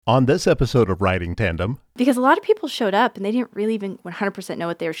On this episode of Riding Tandem, Because a lot of people showed up and they didn't really even 100% know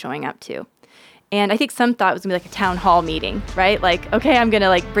what they were showing up to. And I think some thought it was going to be like a town hall meeting, right? Like, okay, I'm going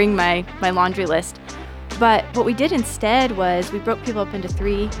to bring my laundry list. But what we did instead was we broke people up into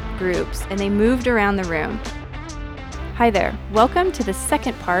 3 groups and they moved around the room. Hi there. Welcome to the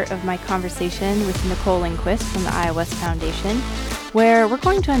second part of my conversation with Nicole Lindquist from the iOS Foundation, where we're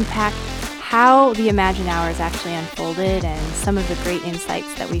going to unpack how the Imagine Hours actually unfolded and some of the great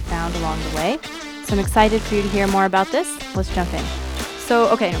insights that we found along the way. So I'm excited for you to hear more about this. Let's jump in. So,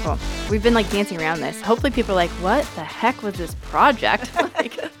 okay, Nicole, we've been dancing around this. Hopefully people are like, what the heck was this project?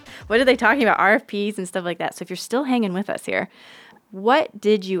 What are they talking about? RFPs and stuff like that. So if you're still hanging with us here, what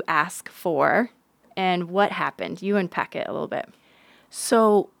did you ask for and what happened? You unpack it a little bit.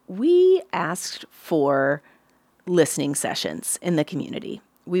 So we asked for listening sessions in the community.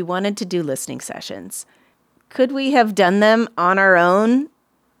 We wanted to do listening sessions. Could we have done them on our own?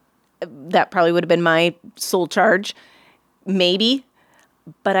 That probably would have been my sole charge. Maybe.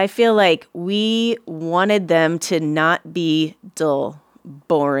 But I feel like we wanted them to not be dull,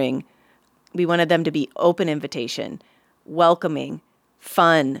 boring. We wanted them to be open invitation, welcoming,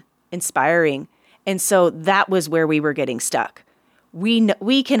 fun, inspiring. And so that was where we were getting stuck.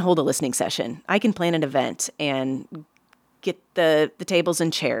 We can hold a listening session. I can plan an event and get the tables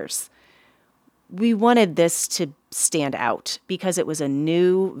and chairs. We wanted this to stand out because it was a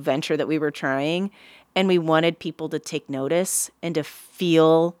new venture that we were trying, and we wanted people to take notice and to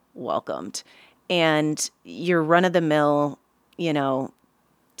feel welcomed. And your run-of-the-mill,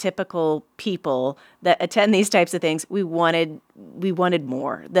 typical people that attend these types of things, we wanted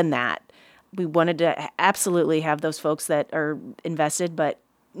more than that. We wanted to absolutely have those folks that are invested, but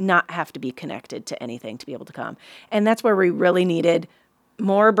not have to be connected to anything to be able to come. And that's where we really needed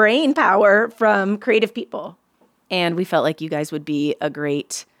more brain power from creative people. And we felt like you guys would be a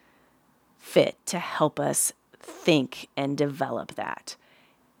great fit to help us think and develop that.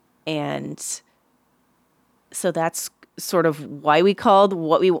 And so that's sort of why we called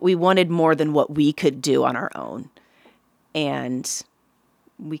what we wanted more than what we could do on our own. And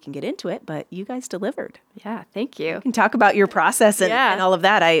we can get into it, but you guys delivered. Yeah, thank you. You can talk about your process and all of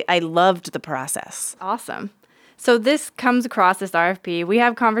that. I loved the process. Awesome. So this comes across this RFP. We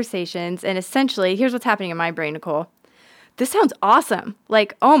have conversations, and essentially, here's what's happening in my brain, Nicole. This sounds awesome.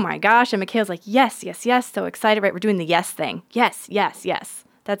 Oh my gosh. And Mikhail's like, yes, yes, yes. So excited, right? We're doing the yes thing. Yes, yes, yes.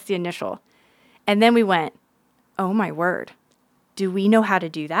 That's the initial. And then we went, oh my word. Do we know how to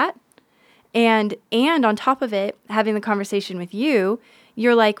do that? And on top of it, having the conversation with you,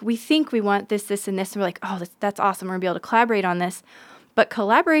 you're like, we think we want this, this, and this. And we're like, oh, that's awesome. We're going to be able to collaborate on this. But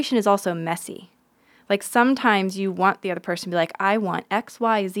collaboration is also messy. Sometimes you want the other person to be like, I want X,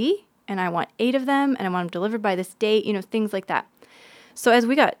 Y, Z, and I want 8 of them, and I want them delivered by this date, things like that. So as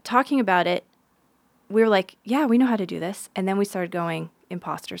we got talking about it, we were like, yeah, we know how to do this. And then we started going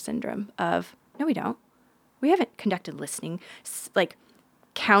imposter syndrome of, no, we don't. We haven't conducted listening,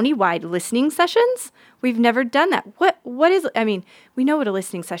 county-wide listening sessions. We've never done that. What is, we know what a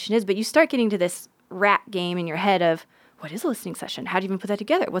listening session is, but you start getting to this rat game in your head of, what is a listening session? How do you even put that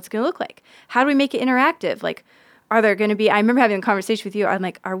together? What's it going to look like? How do we make it interactive? Are there going to be, I remember having a conversation with you. I'm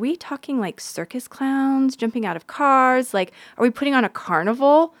like, are we talking circus clowns jumping out of cars? Are we putting on a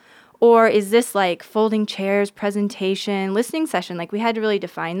carnival? Or is this folding chairs, presentation, listening session? We had to really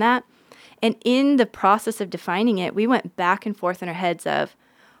define that. And in the process of defining it, we went back and forth in our heads of,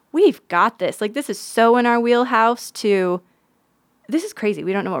 we've got this. This is so in our wheelhouse to, this is crazy.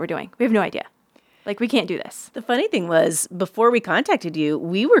 We don't know what we're doing. We have no idea. We can't do this. The funny thing was, before we contacted you,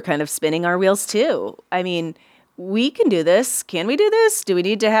 we were kind of spinning our wheels too. We can do this. Can we do this? Do we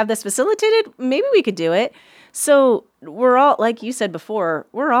need to have this facilitated? Maybe we could do it. So we're all, like you said before,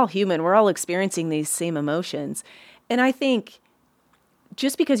 we're all human. We're all experiencing these same emotions. And I think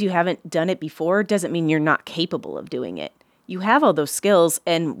just because you haven't done it before doesn't mean you're not capable of doing it. You have all those skills,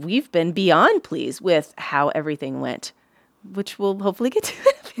 and we've been beyond pleased with how everything went, which we'll hopefully get to.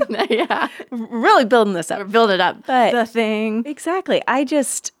 Yeah. Really building this up. We're building it up. But the thing. Exactly.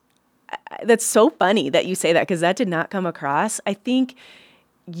 That's so funny that you say that because that did not come across. I think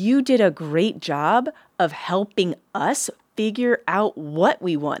you did a great job of helping us figure out what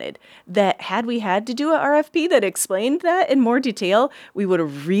we wanted. That had we had to do a RFP that explained that in more detail, we would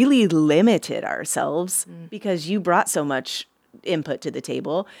have really limited ourselves because you brought so much input to the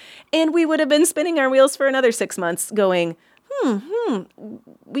table. And we would have been spinning our wheels for another 6 months going,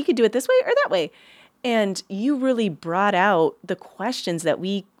 we could do it this way or that way. And you really brought out the questions that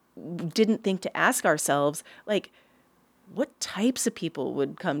we didn't think to ask ourselves, what types of people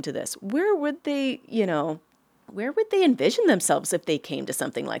would come to this? Where would they, where would they envision themselves if they came to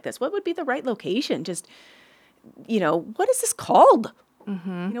something like this? What would be the right location? Just, what is this called? What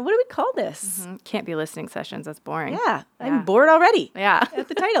do we call this? Can't be listening sessions. That's boring. Yeah, I'm bored already. Yeah. At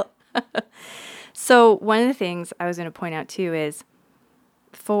the title. So one of the things I was going to point out too is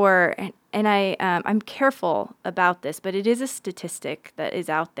I'm careful about this, but it is a statistic that is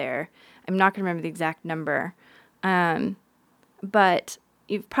out there. I'm not going to remember the exact number, but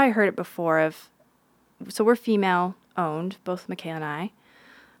you've probably heard it before. So we're female owned, both Michaela and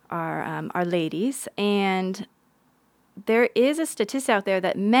I are ladies, and there is a statistic out there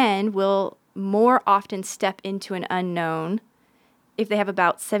that men will more often step into an unknown if they have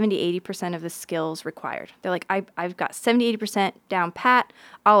about 70-80% of the skills required. They're like, I've got 70-80% down pat,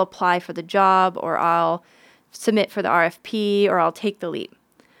 I'll apply for the job, or I'll submit for the RFP, or I'll take the leap.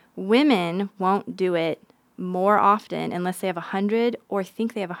 Women won't do it more often unless they have 100 or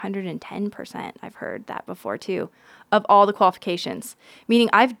think they have 110%. I've heard that before too, of all the qualifications. Meaning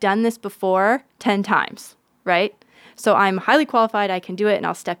I've done this before 10 times, right? So I'm highly qualified, I can do it, and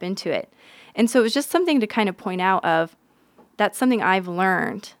I'll step into it. And so it was just something to kind of point out of, that's something I've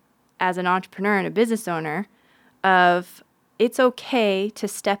learned as an entrepreneur and a business owner of it's okay to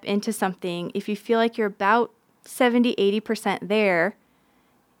step into something. If you feel like you're about 70-80% there,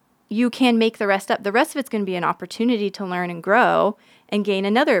 you can make the rest up. The rest of it's going to be an opportunity to learn and grow and gain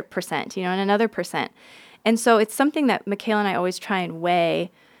another percent, and another percent. And so it's something that Michaela and I always try and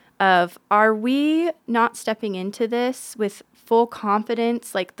weigh of, are we not stepping into this with full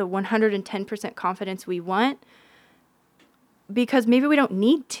confidence, like the 110% confidence we want? Because maybe we don't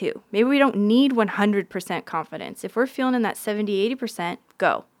need to. Maybe we don't need 100% confidence. If we're feeling in that 70-80%,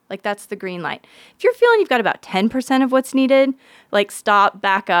 go. Like that's the green light. If you're feeling you've got about 10% of what's needed, like stop,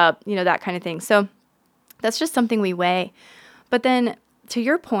 back up, that kind of thing. So that's just something we weigh. But then to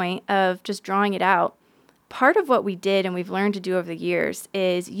your point of just drawing it out, part of what we did and we've learned to do over the years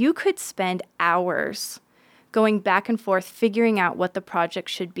is you could spend hours going back and forth figuring out what the project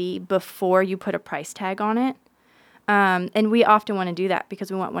should be before you put a price tag on it. And we often want to do that because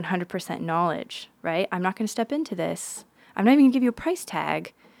we want 100% knowledge, right? I'm not going to step into this. I'm not even going to give you a price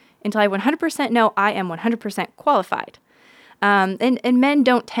tag until I 100% know I am 100% qualified. And men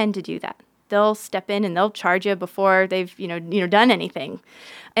don't tend to do that. They'll step in and they'll charge you before they've, done anything.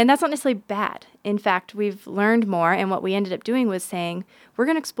 And that's not necessarily bad. In fact, we've learned more, and what we ended up doing was saying, we're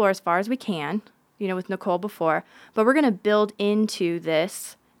going to explore as far as we can, with Nicole before, but we're going to build into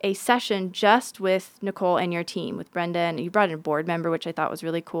this a session just with Nicole and your team, with Brenda, and you brought in a board member, which I thought was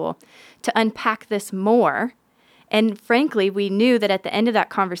really cool, to unpack this more. And frankly, we knew that at the end of that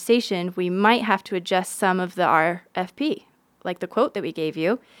conversation, we might have to adjust some of the RFP, like the quote that we gave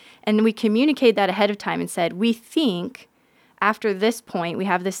you. And we communicated that ahead of time and said, we think after this point, we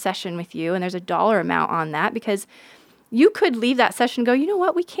have this session with you, and there's a dollar amount on that, because you could leave that session and go, you know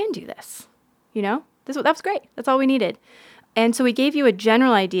what, we can do this. That was great. That's all we needed. And so we gave you a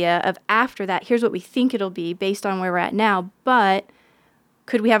general idea of after that, here's what we think it'll be based on where we're at now, but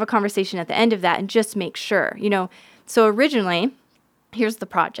could we have a conversation at the end of that and just make sure, So originally, here's the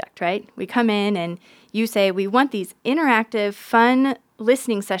project, right? We come in and you say, we want these interactive, fun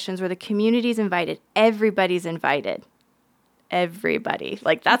listening sessions where the community's invited. Everybody's invited. Everybody.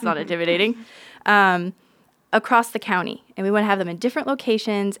 Like, that's not intimidating. Across the county. And we want to have them in different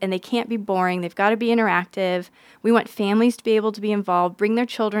locations, and they can't be boring. They've got to be interactive. We want families to be able to be involved, bring their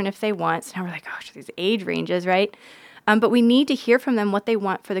children if they want. So now we're like, gosh, these age ranges, right? But we need to hear from them what they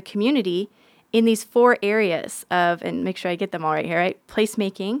want for the community in these 4 areas of, and make sure I get them all right here, right?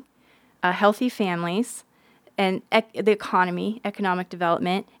 Placemaking, healthy families, and the economy, economic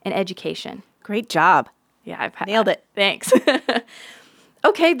development, and education. Great job. Yeah, I've nailed it. Thanks.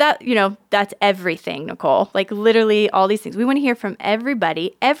 Okay, that's everything, Nicole. Like literally all these things. We want to hear from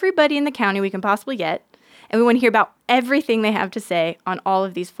everybody in the county we can possibly get. And we want to hear about everything they have to say on all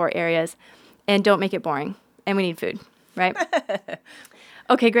of these 4 areas. And don't make it boring. And we need food, right?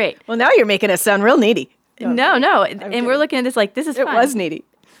 Okay, great. Well, now you're making us sound real needy. No. And we're looking at this like, this is fun. It was needy.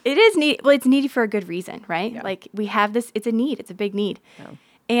 It is needy. Well, it's needy for a good reason, right? Yeah. Like we have this, it's a need. It's a big need. Yeah.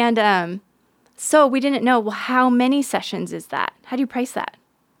 And so we didn't know, well, how many sessions is that? How do you price that?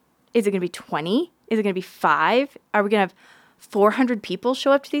 Is it going to be 20? Is it going to be 5? Are we going to have 400 people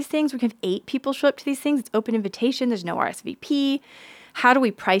show up to these things? We're going to have 8 people show up to these things. It's open invitation. There's no RSVP. How do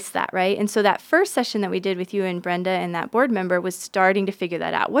we price that, right? And so that first session that we did with you and Brenda and that board member was starting to figure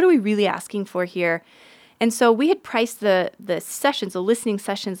that out. What are we really asking for here? And so we had priced the sessions, the listening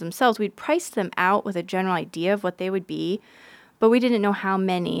sessions themselves. We'd priced them out with a general idea of what they would be, but we didn't know how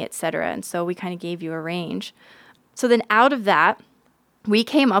many, et cetera. And so we kind of gave you a range. So then out of that, we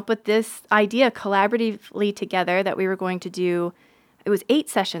came up with this idea collaboratively together that we were going to do. It was 8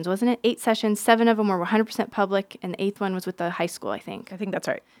 sessions, wasn't it? 8 sessions. 7 of them were 100% public, and the 8th one was with the high school, I think. I think that's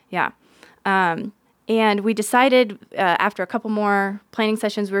right. Yeah. And we decided after a couple more planning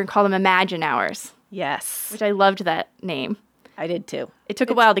sessions, we were going to call them Imagine Hours. Yes. Which I loved that name. I did too. It took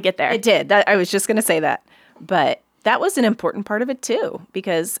a while to get there. It did. I was just going to say that. But that was an important part of it too,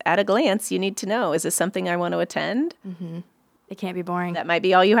 because at a glance, you need to know, is this something I want to attend? Mm-hmm. It can't be boring. That might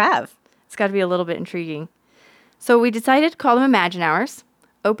be all you have. It's got to be a little bit intriguing. So we decided to call them Imagine Hours,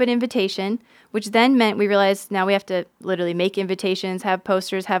 open invitation, which then meant we realized now we have to literally make invitations, have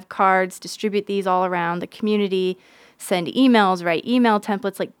posters, have cards, distribute these all around the community, send emails, write email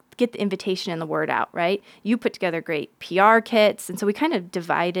templates, like get the invitation and the word out, right? You put together great PR kits. And so we kind of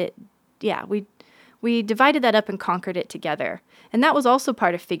divided, we divided that up and conquered it together. And that was also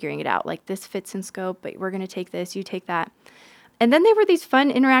part of figuring it out. Like, this fits in scope, but we're going to take this, you take that. And then there were these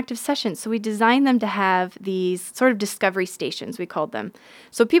fun interactive sessions. So we designed them to have these sort of discovery stations, we called them.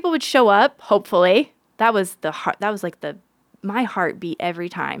 So people would show up, hopefully. That was my heartbeat every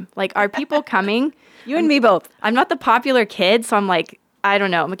time. Like, are people coming? You and me both. I'm not the popular kid, so I'm like, I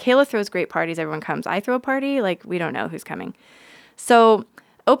don't know. Michaela throws great parties, everyone comes. I throw a party, like, we don't know who's coming. So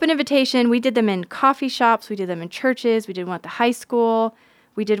open invitation, we did them in coffee shops, we did them in churches, we did one at the high school,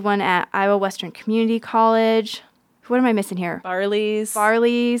 we did one at Iowa Western Community College. What am I missing here? Barley's,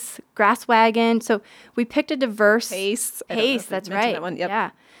 Grass Wagon. So we picked a diverse... Pace, that's right. That one. Yep. Yeah.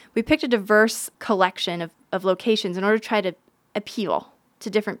 We picked a diverse collection of locations in order to try to appeal to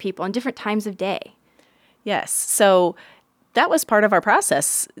different people and different times of day. Yes. So that was part of our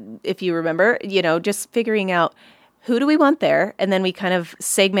process, if you remember, just figuring out who do we want there? And then we kind of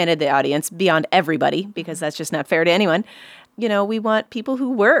segmented the audience beyond everybody, because that's just not fair to anyone. We want people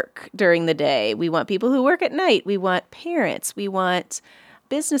who work during the day. We want people who work at night. We want parents. We want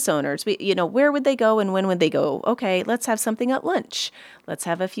business owners. Where would they go and when would they go? Okay, let's have something at lunch. Let's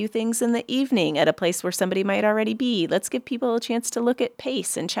have a few things in the evening at a place where somebody might already be. Let's give people a chance to look at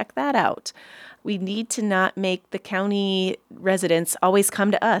Pace and check that out. We need to not make the county residents always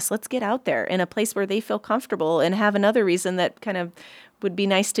come to us. Let's get out there in a place where they feel comfortable and have another reason that kind of would be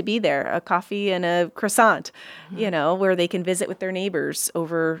nice to be there, a coffee and a croissant, where they can visit with their neighbors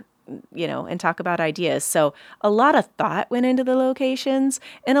over, and talk about ideas. So a lot of thought went into the locations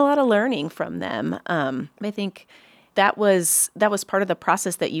and a lot of learning from them. I think that was part of the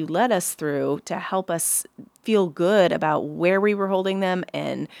process that you led us through to help us feel good about where we were holding them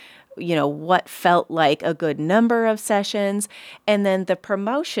and what felt like a good number of sessions. And then the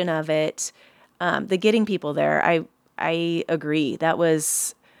promotion of it, the getting people there, I agree. That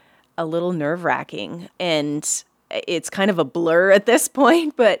was a little nerve-wracking, and it's kind of a blur at this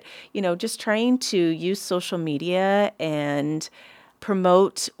point, but, just trying to use social media and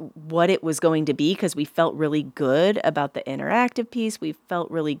promote what it was going to be, because we felt really good about the interactive piece. We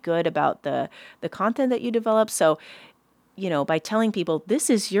felt really good about the content that you developed. So, by telling people, this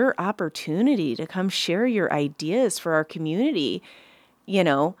is your opportunity to come share your ideas for our community,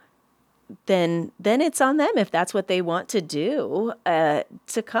 then it's on them if that's what they want to do,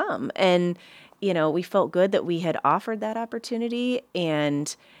 to come. And, we felt good that we had offered that opportunity,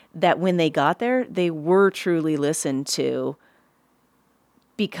 and that when they got there, they were truly listened to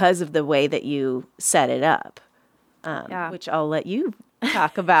because of the way that you set it up, which I'll let you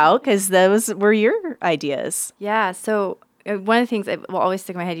talk about, because those were your ideas. Yeah. So one of the things that will always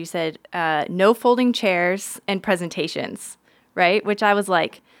stick in my head, you said, no folding chairs and presentations, right? Which I was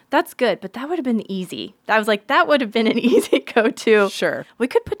like, that's good, but that would have been easy. I was like, that would have been an easy go-to. Sure. We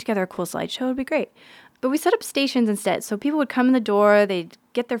could put together a cool slideshow. It would be great. But we set up stations instead. So people would come in the door, they'd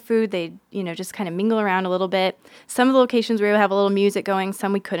get their food, they'd, just kind of mingle around a little bit. Some of the locations we would have a little music going,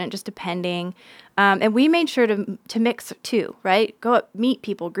 some we couldn't, just depending. And we made sure to mix too, right? Go up, meet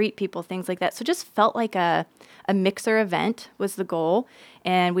people, greet people, things like that. So it just felt like a mixer event was the goal.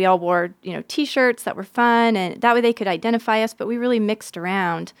 And we all wore, T-shirts that were fun, and that way they could identify us, but we really mixed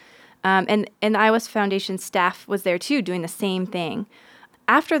around. And the iOS Foundation staff was there too, doing the same thing.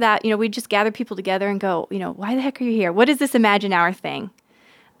 After that, we'd just gather people together and go, why the heck are you here? What is this Imagine Hour thing?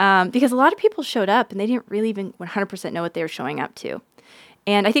 Because a lot of people showed up and they didn't really even 100% know what they were showing up to.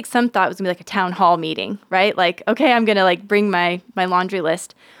 And I think some thought it was going to be like a town hall meeting, right? Like, okay, I'm going to bring my laundry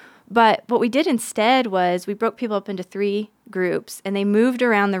list. But what we did instead was we broke people up into 3 groups, and they moved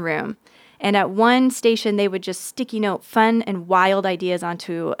around the room. And at one station, they would just sticky note fun and wild ideas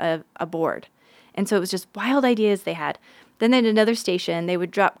onto a board. And so it was just wild ideas they had. Then at another station, they would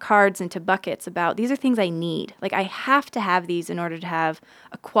drop cards into buckets about, these are things I need. Like, I have to have these in order to have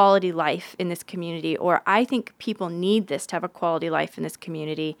a quality life in this community, or I think people need this to have a quality life in this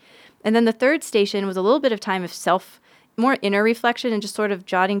community. And then the third station was a little bit of time of more inner reflection and just sort of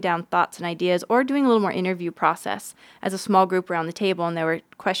jotting down thoughts and ideas, or doing a little more interview process as a small group around the table, and there were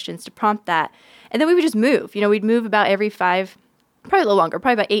questions to prompt that. And then we would just move. We'd move about every probably a little longer,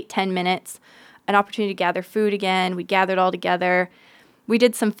 probably about 8-10 minutes. An opportunity to gather food again. We gathered all together. We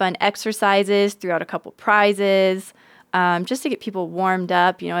did some fun exercises, threw out a couple prizes, just to get people warmed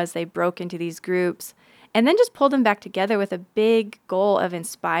up, as they broke into these groups. And then just pulled them back together with a big goal of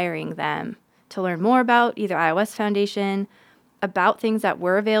inspiring them to learn more about either iOS Foundation, about things that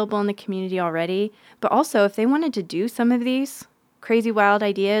were available in the community already, but also if they wanted to do some of these crazy wild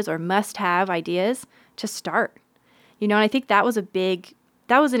ideas or must-have ideas, to start. And I think that was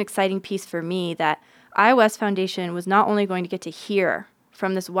an exciting piece for me, that iOS Foundation was not only going to get to hear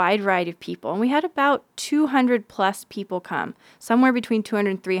from this wide variety of people, and we had about 200 plus people come, somewhere between 200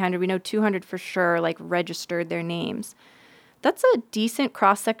 and 300. We know 200 for sure, registered their names. That's a decent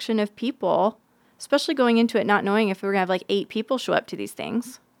cross-section of people, especially going into it not knowing if we were going to have 8 people show up to these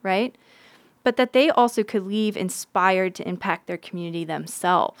things, right? But that they also could leave inspired to impact their community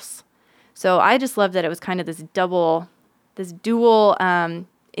themselves. So I just love that it was kind of this dual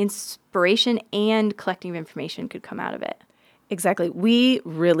inspiration and collecting of information could come out of it. Exactly. We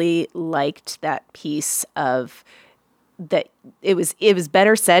really liked that piece of that. It was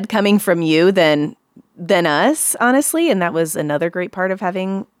better said coming from you than us, honestly. And that was another great part of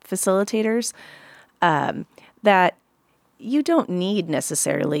having facilitators, that you don't need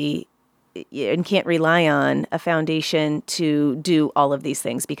necessarily and can't rely on a foundation to do all of these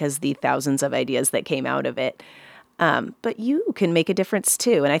things, because the thousands of ideas that came out of it. But you can make a difference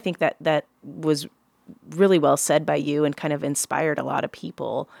too. And I think that was really well said by you and kind of inspired a lot of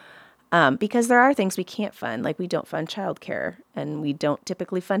people, because there are things we can't fund, like we don't fund childcare and we don't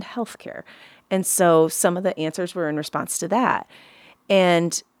typically fund healthcare. And so some of the answers were in response to that.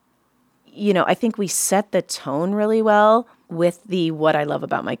 And, I think we set the tone really well with the what I love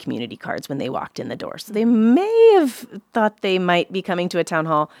about my community cards when they walked in the door. So they may have thought they might be coming to a town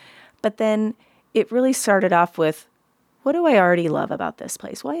hall, but then it really started off with, what do I already love about this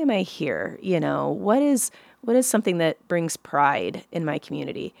place? Why am I here? What is something that brings pride in my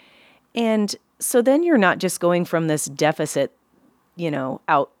community? And so then you're not just going from this deficit,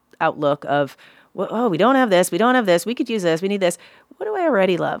 outlook of, well, oh, we don't have this, we could use this, we need this. What do I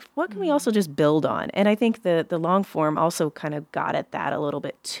already love? What can we also just build on? And I think the long form also kind of got at that a little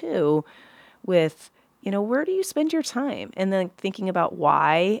bit too, with, where do you spend your time? And then thinking about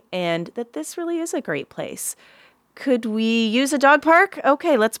why, and that this really is a great place. Could we use a dog park?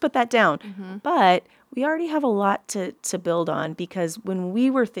 Okay, let's put that down. Mm-hmm. But we already have a lot to build on, because when we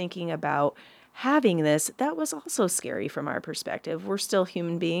were thinking about having this, that was also scary from our perspective. We're still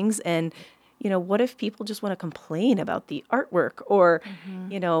human beings, and what if people just want to complain about the artwork, or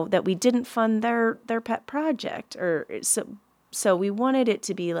that we didn't fund their pet project, or so we wanted it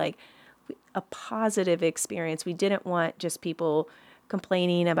to be like a positive experience. We didn't want just people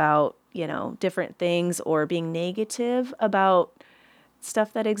complaining about, different things or being negative about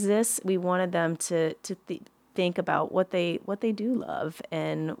stuff that exists. We wanted them to think about what they do love,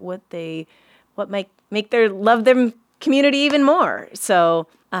 and what might make their love their community even more. So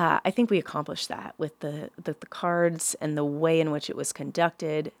I think we accomplished that with the cards and the way in which it was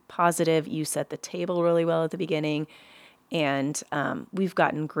conducted. Positive. You set the table really well at the beginning. And we've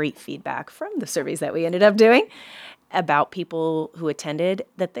gotten great feedback from the surveys that we ended up doing about people who attended,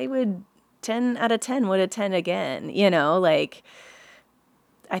 that they would 10 out of 10 would attend again.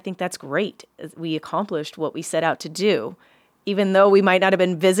 I think that's great. We accomplished what we set out to do. Even though we might not have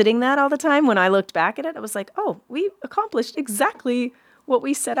been visiting that all the time, when I looked back at it, I was like, oh, we accomplished exactly what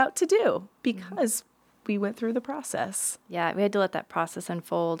we set out to do, because we went through the process. Yeah, we had to let that process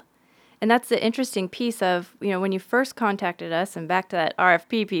unfold. And that's the interesting piece of, when you first contacted us, and back to that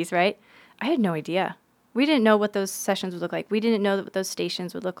RFP piece, right? I had no idea. We didn't know what those sessions would look like. We didn't know what those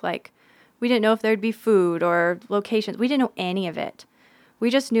stations would look like. We didn't know if there'd be food or locations. We didn't know any of it. We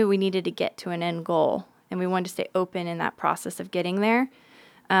just knew we needed to get to an end goal, and we wanted to stay open in that process of getting there.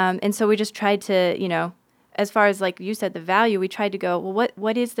 And so we just tried to, as far as like you said, the value, we tried to go, well,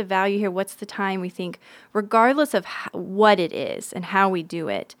 what is the value here? What's the time we think, regardless of what it is and how we do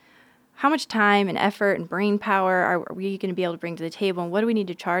it, how much time and effort and brain power are we going to be able to bring to the table, and what do we need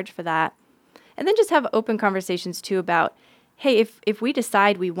to charge for that? And then just have open conversations too about, hey, if we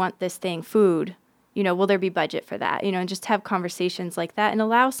decide we want this thing, food, will there be budget for that? And just have conversations like that, and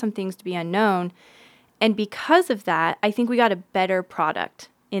allow some things to be unknown. And because of that, I think we got a better product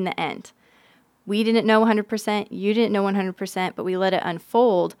in the end. We didn't know 100%, you didn't know 100%, but we let it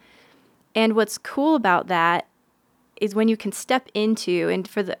unfold. And what's cool about that is when you can step into, and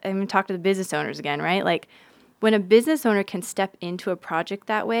I'm going to talk to the business owners again, right? Like when a business owner can step into a project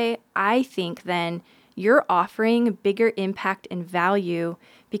that way, I think then you're offering bigger impact and value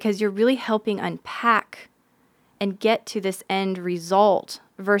because you're really helping unpack and get to this end result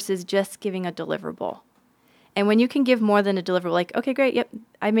versus just giving a deliverable. And when you can give more than a deliverable, like, okay, great, yep,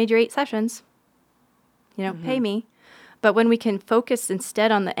 I made your 8 sessions, pay me. But when we can focus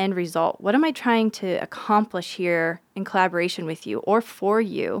instead on the end result, what am I trying to accomplish here in collaboration with you or for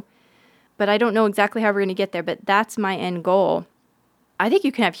you? But I don't know exactly how we're going to get there, but that's my end goal. I think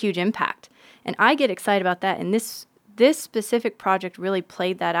you can have huge impact. And I get excited about that. And this specific project really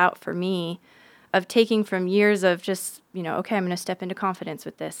played that out for me of taking from years of just, okay, I'm going to step into confidence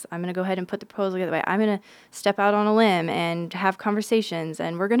with this. I'm going to go ahead and put the proposal together. I'm going to step out on a limb and have conversations.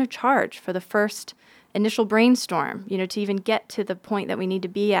 And we're going to charge for the first initial brainstorm, to even get to the point that we need to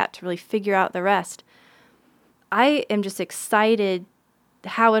be at to really figure out the rest. I am just excited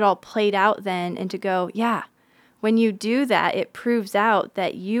how it all played out then, and to go, yeah, when you do that, it proves out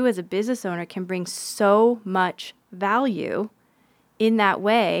that you as a business owner can bring so much value in that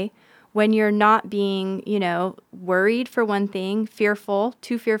way when you're not being, worried for one thing,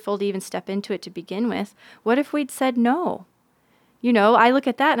 too fearful to even step into it to begin with. What if we'd said no? I look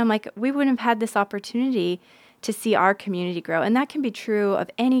at that and I'm like, we wouldn't have had this opportunity to see our community grow. And that can be true of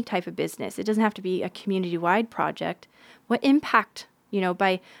any type of business. It doesn't have to be a community-wide project. What impact,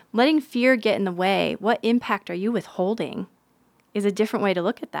 by letting fear get in the way, what impact are you withholding is a different way to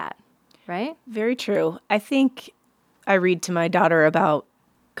look at that, right? Very true. I think I read to my daughter about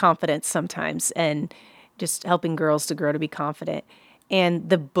confidence sometimes and just helping girls to grow to be confident. And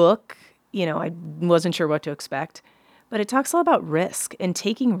the book, I wasn't sure what to expect. But it talks a lot about risk and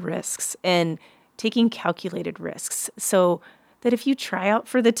taking risks and taking calculated risks. So that if you try out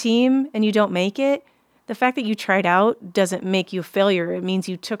for the team and you don't make it, the fact that you tried out doesn't make you a failure. It means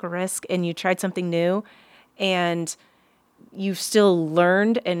you took a risk and you tried something new and you've still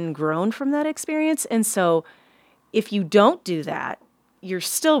learned and grown from that experience. And so if you don't do that, you're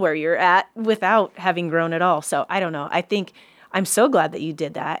still where you're at without having grown at all. So I don't know. I think I'm so glad that you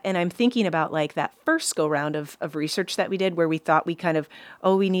did that. And I'm thinking about like that first go round of research that we did where we thought we kind of,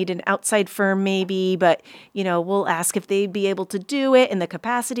 we need an outside firm maybe, but, we'll ask if they'd be able to do it and the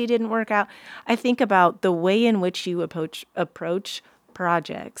capacity didn't work out. I think about the way in which you approach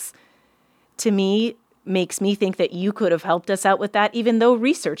projects, to me, makes me think that you could have helped us out with that, even though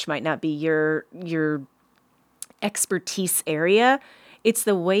research might not be your expertise area. It's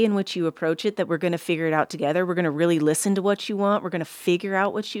the way in which you approach it that we're going to figure it out together. We're going to really listen to what you want. We're going to figure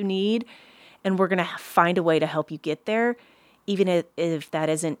out what you need, and we're going to find a way to help you get there, even if that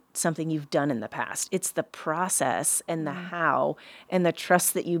isn't something you've done in the past. It's the process and the how and the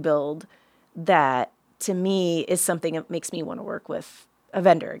trust that you build that, to me, is something that makes me want to work with a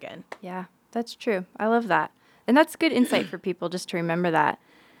vendor again. Yeah, that's true. I love that. And that's good insight for people just to remember that.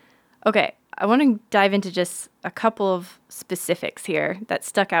 Okay, I want to dive into just a couple of specifics here that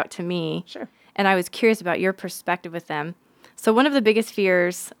stuck out to me. Sure. And I was curious about your perspective with them. So one of the biggest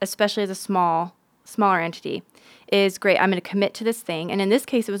fears, especially as a smaller entity, is great, I'm going to commit to this thing. And in this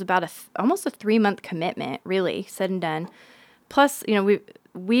case, it was about almost a 3-month commitment, really, said and done. Plus,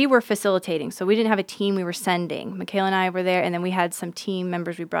 we were facilitating, so we didn't have a team we were sending. Michaela and I were there, and then we had some team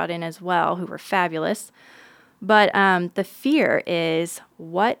members we brought in as well who were fabulous. But the fear is,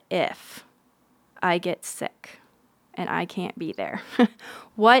 what if I get sick and I can't be there?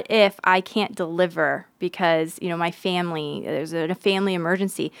 What if I can't deliver because, my family, there's a family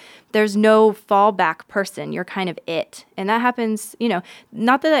emergency? There's no fallback person. You're kind of it. And that happens,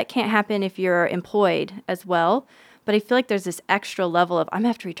 not that can't happen if you're employed as well, but I feel like there's this extra level of, I'm going to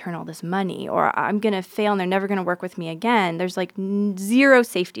have to return all this money, or I'm going to fail and they're never going to work with me again. There's like zero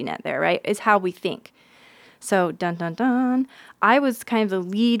safety net there, right? Is how we think. So, dun, dun, dun, I was kind of the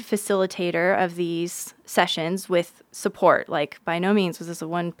lead facilitator of these sessions with support. Like, by no means was this a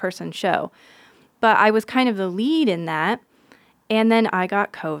one-person show. But I was kind of the lead in that. And then I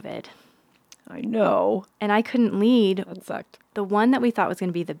got COVID. I know. And I couldn't lead. That sucked. The one that we thought was going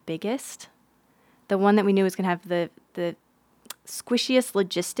to be the biggest, the one that we knew was going to have the squishiest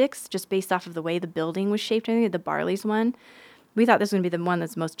logistics, just based off of the way the building was shaped. I think the Barley's one. We thought this was going to be the one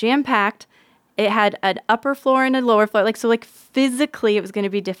that's most jam-packed. It had an upper floor and a lower floor. So physically it was going to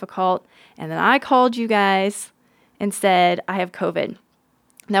be difficult. And then I called you guys and said, I have COVID.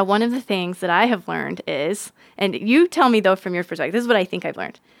 Now, one of the things that I have learned is, and you tell me though from your perspective, this is what I think I've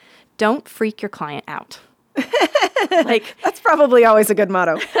learned. don't freak your client out. Like, That's probably always a good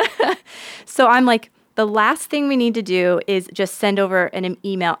motto. so I'm like, the last thing we need to do is just send over an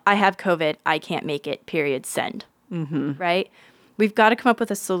email. I have COVID. I can't make it, period, send. Right? We've got to come up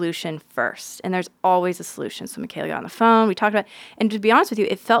with a solution first. And there's always a solution. So Michaela got on the phone. We talked about it. And to be honest with you,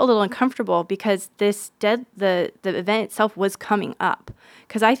 it felt a little uncomfortable because the event itself was coming up.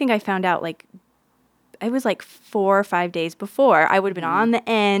 Because I think I found out like, it was like 4 or 5 days before. I would have been on the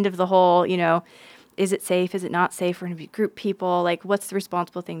end of the whole, is it safe? Is it not safe? We're going to be group people. Like, what's the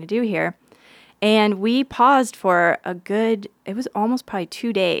responsible thing to do here? And we paused for it was almost probably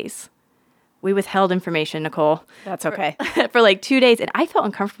 2 days. We withheld information, Nicole. That's okay. For like 2 days. And I felt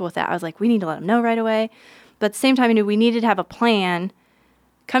uncomfortable with that. I was like, we need to let them know right away. But at the same time, I knew we needed to have a plan,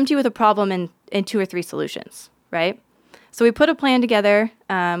 come to you with a problem and 2 or 3 solutions, right? So we put a plan together.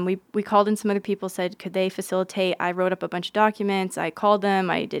 We called in some other people, said, could they facilitate? I wrote up a bunch of documents. I called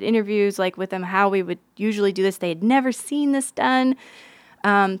them. I did interviews like with them, how we would usually do this. They had never seen this done.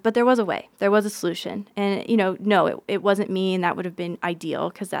 But there was a way. There was a solution. And, no, it wasn't me, and that would have been ideal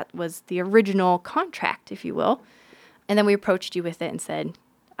because that was the original contract, if you will. And then we approached you with it and said,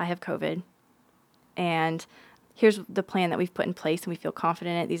 I have COVID, and here's the plan that we've put in place, and we feel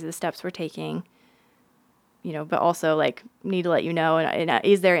confident in it. These are the steps we're taking, but also, like, need to let you know, and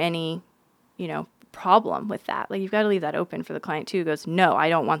is there any, problem with that? Like, you've got to leave that open for the client, too, who goes, no, I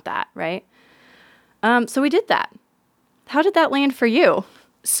don't want that, right? So we did that. How did that land for you?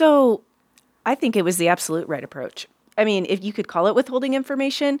 So I think it was the absolute right approach. I mean, if you could call it withholding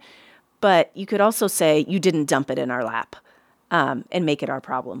information, but you could also say you didn't dump it in our lap and make it our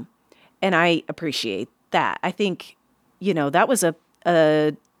problem. And I appreciate that. I think, that was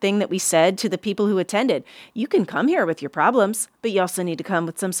a thing that we said to the people who attended. You can come here with your problems, but you also need to come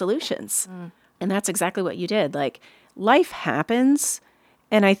with some solutions. And that's exactly what you did. Like, life happens.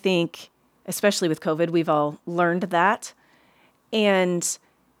 And I think, especially with COVID, we've all learned that. And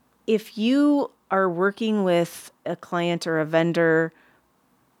if you are working with a client or a vendor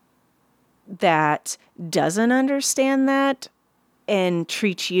that doesn't understand that and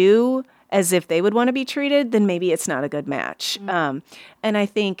treats you as if they would want to be treated, then maybe it's not a good match. And I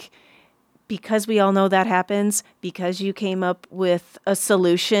think because we all know that happens, because you came up with a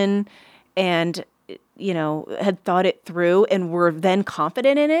solution and, had thought it through and were then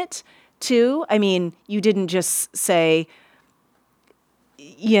confident in it too. I mean, you didn't just say,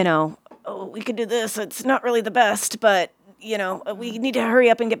 oh, we could do this. It's not really the best, but, we need to hurry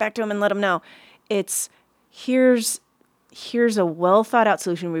up and get back to them and let them know. It's here's a well thought out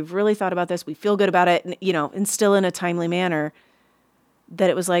solution. We've really thought about this. We feel good about it, and still in a timely manner, that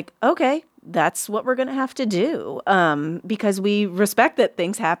it was like, okay, that's what we're going to have to do. Because we respect that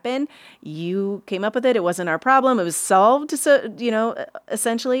things happen. You came up with it. It wasn't our problem. It was solved, so,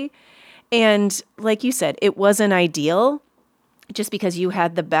 essentially. And like you said, it wasn't ideal just because you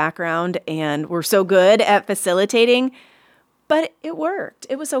had the background and were so good at facilitating, but it worked.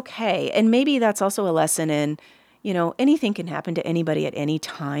 It was okay. And maybe that's also a lesson in, anything can happen to anybody at any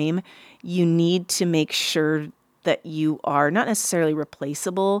time. You need to make sure that you are not necessarily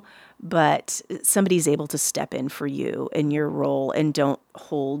replaceable, but somebody's able to step in for you in your role and don't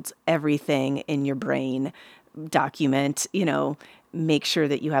hold everything in your brain. Document, make sure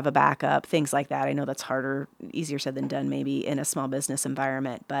that you have a backup, things like that. I know that's easier said than done maybe in a small business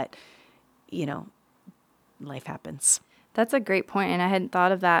environment, but, life happens. That's a great point, and I hadn't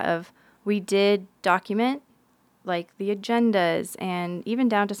thought of that. We did document, like, the agendas and even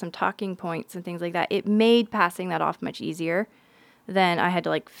down to some talking points and things like that. It made passing that off much easier than I had to,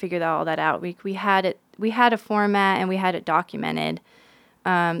 like, figure all that out. We had a format and we had it documented,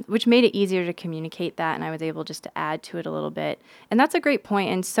 which made it easier to communicate that, and I was able just to add to it a little bit. And that's a great point.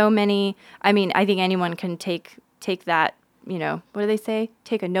 And so many, I think anyone can take that, what do they say?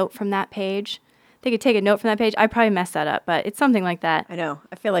 Take a note from that page. They could take a note from that page. I probably messed that up, but it's something like that. I know.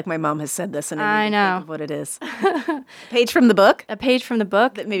 I feel like my mom has said this, and I need to know think of what it is. Page from the book? A page from the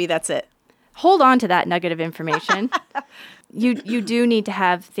book. Maybe that's it. Hold on to that nugget of information. You do need to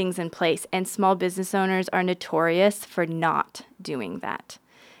have things in place, and small business owners are notorious for not doing that.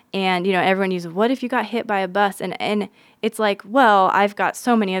 And, everyone uses, what if you got hit by a bus? And it's like, well, I've got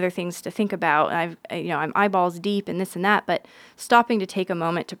so many other things to think about. I'm eyeballs deep and this and that, but stopping to take a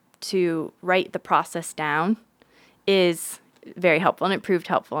moment to write the process down is very helpful, and it proved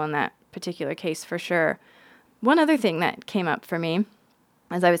helpful in that particular case for sure. One other thing that came up for me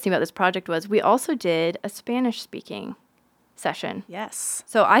as I was thinking about this project was we also did a Spanish speaking session. Yes.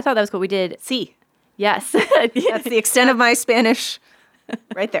 So I thought that was cool. We did. Sí. Yes. That's the extent of my Spanish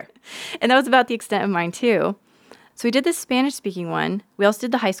right there. And that was about the extent of mine too. So we did the Spanish speaking one. We also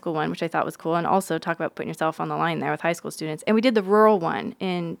did the high school one, which I thought was cool, and also talk about putting yourself on the line there with high school students. And we did the rural one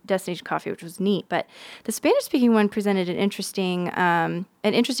in Destination Coffee, which was neat. But the Spanish speaking one presented an interesting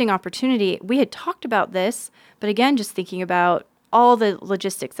opportunity. We had talked about this, but again, just thinking about all the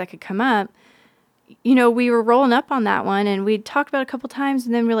logistics that could come up. You know, we were rolling up on that one, and we'd talked about it a couple times,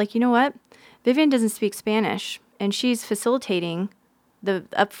 and then we're like, you know what? Vivian doesn't speak Spanish, and she's facilitating the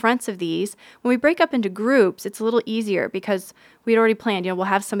upfronts of these. When we break up into groups, it's a little easier because we'd already planned, we'll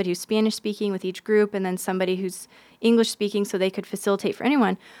have somebody who's Spanish speaking with each group and then somebody who's English speaking so they could facilitate for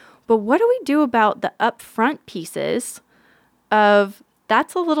anyone. But what do we do about the upfront pieces of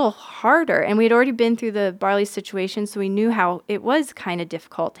that's a little harder? And we had already been through the barley situation, so we knew how it was kind of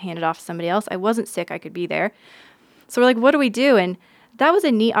difficult to hand it off to somebody else. I wasn't sick, I could be there. So we're like, what do we do? And that was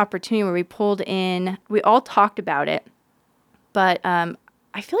a neat opportunity where we pulled in, we all talked about it. But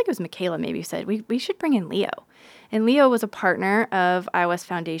I feel like it was Michaela maybe who said, we should bring in Leo. And Leo was a partner of iOS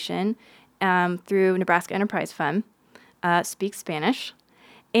Foundation through Nebraska Enterprise Fund, speaks Spanish.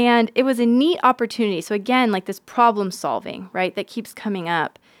 And it was a neat opportunity. So again, like this problem solving, right, that keeps coming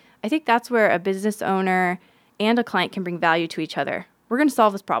up. I think that's where a business owner and a client can bring value to each other. We're going to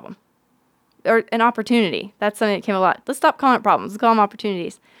solve this problem. Or an opportunity. That's something that came a lot. Let's stop calling it problems. Let's call them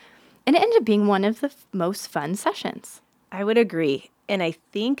opportunities. And it ended up being one of the most fun sessions. I would agree. And I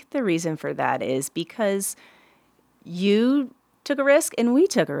think the reason for that is because you took a risk and we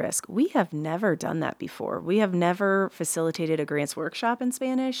took a risk. We have never done that before. We have never facilitated a grants workshop in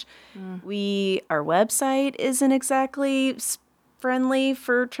Spanish. Our website isn't exactly friendly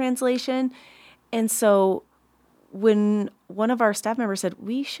for translation. And so when one of our staff members said,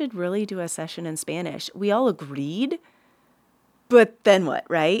 we should really do a session in Spanish, we all agreed. But then what,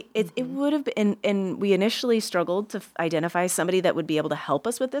 right? It would have been, and we initially struggled to identify somebody that would be able to help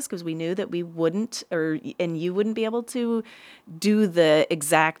us with this because we knew that we wouldn't, and you wouldn't be able to do the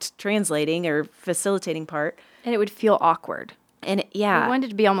exact translating or facilitating part. And it would feel awkward. And We wanted it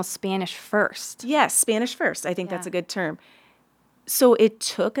to be almost Spanish first. Yes, Spanish first. I think that's a good term. So it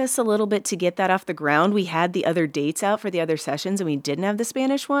took us a little bit to get that off the ground. We had the other dates out for the other sessions and we didn't have the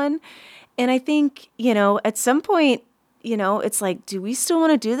Spanish one. And I think, at some point, it's like, do we still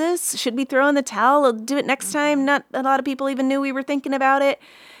want to do this? Should we throw in the towel? I'll do it next time. Not a lot of people even knew we were thinking about it.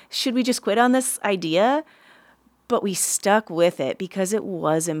 Should we just quit on this idea? But we stuck with it because it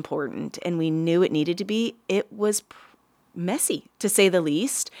was important and we knew it needed to be. It was messy, to say the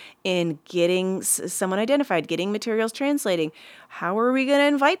least, in getting someone identified, getting materials translating. How are we going to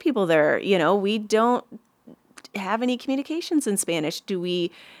invite people there? We don't have any communications in Spanish. Do we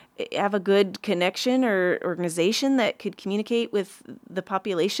have a good connection or organization that could communicate with the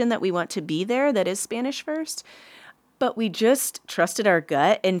population that we want to be there that is Spanish first? But we just trusted our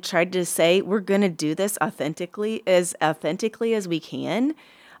gut and tried to say, we're going to do this authentically as we can.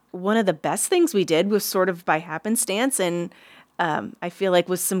 One of the best things we did was sort of by happenstance, and I feel like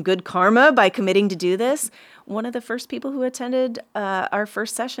with some good karma by committing to do this. One of the first people who attended our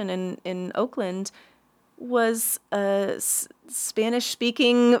first session in Oakland was a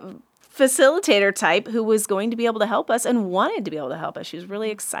Spanish-speaking facilitator type who was going to be able to help us and wanted to be able to help us. She was really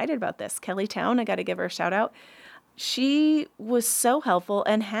excited about this. Kelly Town, I got to give her a shout out. She was so helpful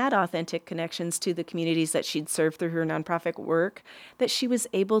and had authentic connections to the communities that she'd served through her nonprofit work that she was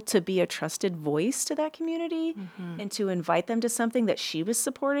able to be a trusted voice to that community and to invite them to something that she was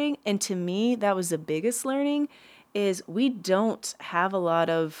supporting. And to me, that was the biggest learning is we don't have a lot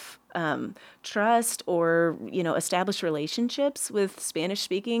of trust or, established relationships with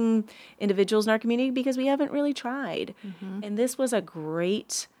Spanish-speaking individuals in our community because we haven't really tried. And this was a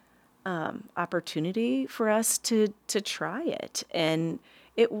great opportunity for us to try it. And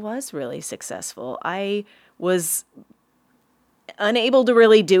it was really successful. I was unable to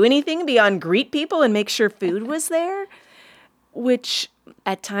really do anything beyond greet people and make sure food was there, which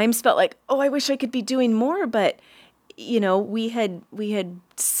at times felt like, oh, I wish I could be doing more. But, we had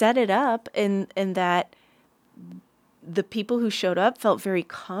set it up in that the people who showed up felt very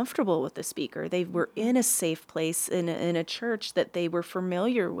comfortable with the speaker. They were in a safe place in a church that they were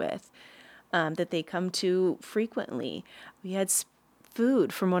familiar with, that they come to frequently. We had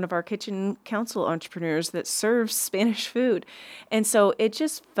food from one of our kitchen council entrepreneurs that serves Spanish food. And so it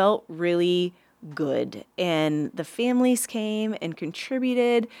just felt really good. And the families came and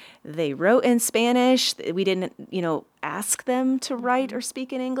contributed. They wrote in Spanish. We didn't, ask them to write or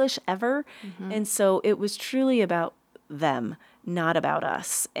speak in English ever. And so it was truly about them, not about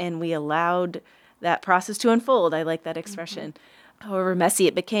us. And we allowed that process to unfold. I like that expression. however messy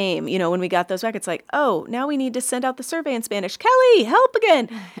it became, when we got those back, it's like, oh, now we need to send out the survey in Spanish. Kelly, help again.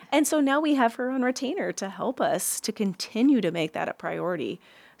 And so now we have her on retainer to help us to continue to make that a priority.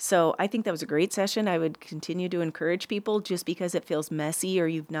 So I think that was a great session. I would continue to encourage people, just because it feels messy or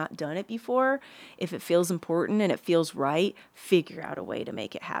you've not done it before. If it feels important and it feels right, figure out a way to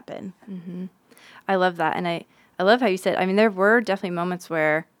make it happen. Mm-hmm. I love that. And I love how you said, I mean, there were definitely moments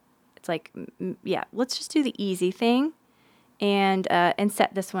where it's like, yeah, let's just do the easy thing and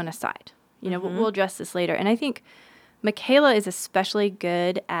set this one aside. We'll address this later. And I think Michaela is especially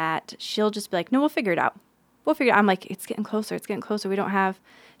good at, she'll just be like, no, we'll figure it out. We'll figure it out. I'm like, it's getting closer. It's getting closer. We don't have,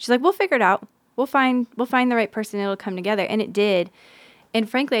 she's like, we'll figure it out. We'll find the right person. It'll come together. And it did. And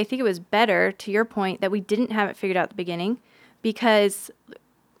frankly, I think it was better, to your point, that we didn't have it figured out at the beginning, because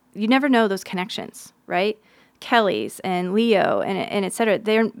you never know those connections, right? Kelly's and Leo and et cetera.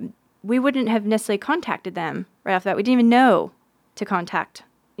 We wouldn't have necessarily contacted them right off the bat. We didn't even know to contact,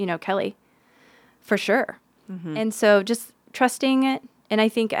 Kelly, for sure. Mm-hmm. And so just trusting it. And I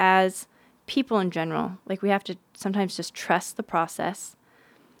think as people in general, like, we have to sometimes just trust the process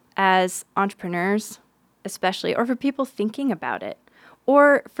as entrepreneurs, especially, or for people thinking about it,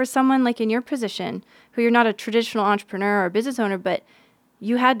 or for someone like in your position who you're not a traditional entrepreneur or business owner, but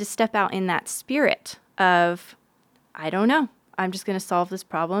you had to step out in that spirit of, I don't know, I'm just going to solve this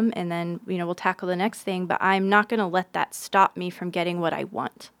problem, and then, we'll tackle the next thing, but I'm not going to let that stop me from getting what I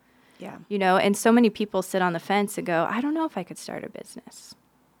want. Yeah. And so many people sit on the fence and go, I don't know if I could start a business.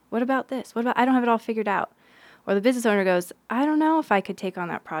 What about this? What about, I don't have it all figured out. Or the business owner goes, I don't know if I could take on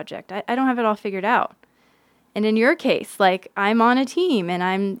that project. I don't have it all figured out. And in your case, like, I'm on a team and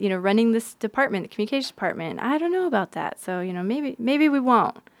I'm, running this department, the communications department. I don't know about that. So, maybe we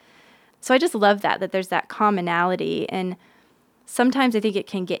won't. So I just love that there's that commonality. And sometimes I think it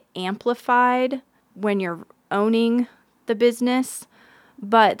can get amplified when you're owning the business,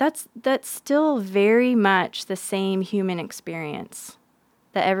 but that's still very much the same human experience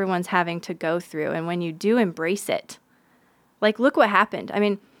that everyone's having to go through. And when you do embrace it, like, look what happened. I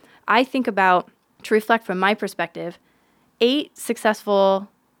mean, I think about, to reflect from my perspective, 8 successful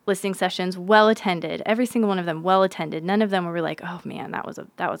listening sessions, well attended, every single one of them well attended. None of them were like, oh man, that was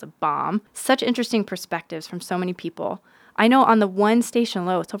a bomb. Such interesting perspectives from so many people. I know on the one station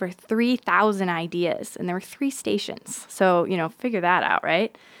low, it's over 3,000 ideas, and there were 3 stations. So, figure that out,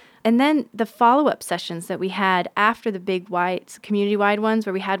 right? And then the follow-up sessions that we had after the big community-wide ones,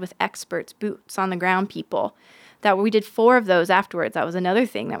 where we had with experts, boots on the ground people, that we did 4 of those afterwards. That was another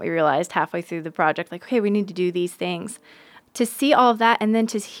thing that we realized halfway through the project, like, okay, we need to do these things. To see all of that, and then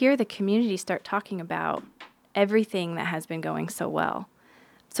to hear the community start talking about everything that has been going so well.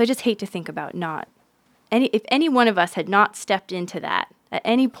 So I just hate to think about if any one of us had not stepped into that at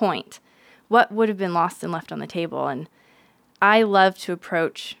any point, what would have been lost and left on the table. And I love to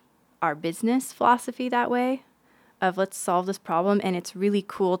approach our business philosophy that way, of let's solve this problem. And it's really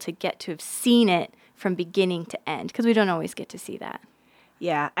cool to get to have seen it from beginning to end, because we don't always get to see that.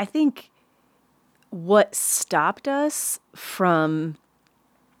 Yeah, I think what stopped us from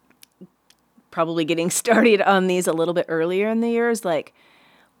probably getting started on these a little bit earlier in the year is like,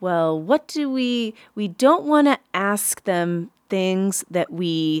 well, what do we don't want to ask them things that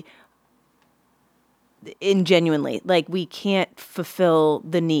we ingenuinely, like, we can't fulfill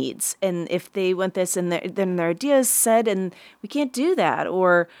the needs. And if they want this and then their idea is said and we can't do that,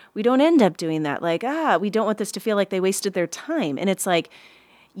 or we don't end up doing that, like, we don't want this to feel like they wasted their time. And it's like,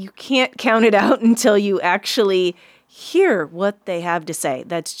 you can't count it out until you actually hear what they have to say.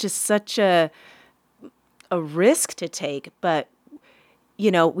 That's just such a risk to take, but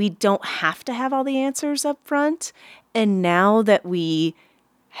we don't have to have all the answers up front. And now that we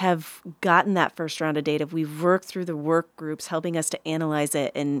have gotten that first round of data, we've worked through the work groups helping us to analyze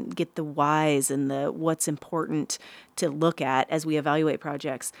it and get the whys and the what's important to look at as we evaluate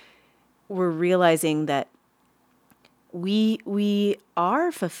projects. We're realizing that we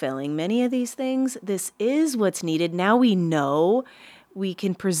are fulfilling many of these things. This is what's needed. Now we know we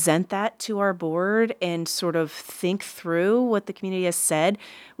can present that to our board and sort of think through what the community has said.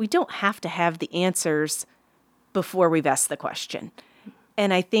 We don't have to have the answers before we've asked the question.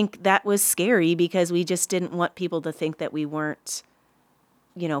 And I think that was scary because we just didn't want people to think that we weren't,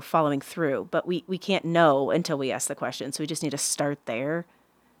 following through. But we can't know until we ask the question. So we just need to start there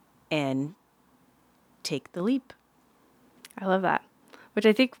and take the leap. I love that, which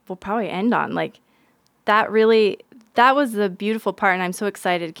I think we'll probably end on. Like, that was the beautiful part. And I'm so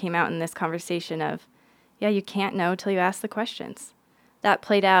excited it came out in this conversation of, yeah, you can't know till you ask the questions. That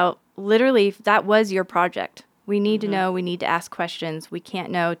played out literally, that was your project. We need to know, we need to ask questions. We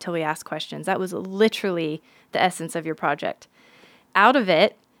can't know till we ask questions. That was literally the essence of your project. out of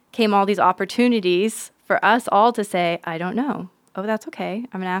it came all these opportunities for us all to say, I don't know. Oh, that's okay.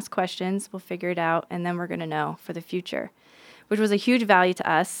 I'm going to ask questions. We'll figure it out. And then we're going to know for the future, which was a huge value to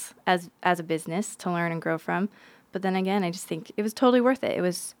us as a business to learn and grow from. But then again, I just think it was totally worth it.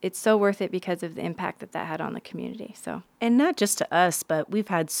 It's so worth it because of the impact that had on the community. So, and not just to us, but we've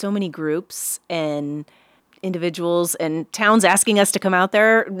had so many groups and individuals and towns asking us to come out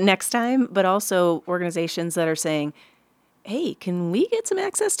there next time, but also organizations that are saying, hey, can we get some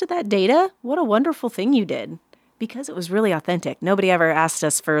access to that data? What a wonderful thing you did. Because it was really authentic. Nobody ever asked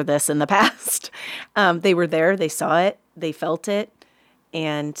us for this in the past. They were there, they saw it, they felt it,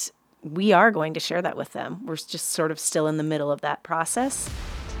 and we are going to share that with them. We're just sort of still in the middle of that process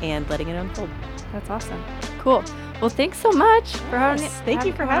and letting it unfold. That's awesome. Cool. Well, thanks so much for having me. Thank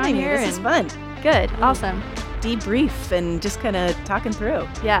you for having me. This is fun. Good. Awesome. Debrief and just kind of talking through.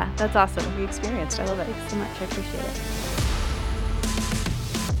 Yeah, that's awesome. What we experienced. I love it. Thanks so much. I appreciate it.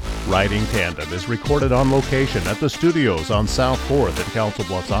 Riding Tandem is recorded on location at the studios on South 4th in Council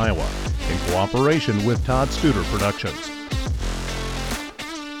Bluffs, Iowa, in cooperation with Todd Studer Productions.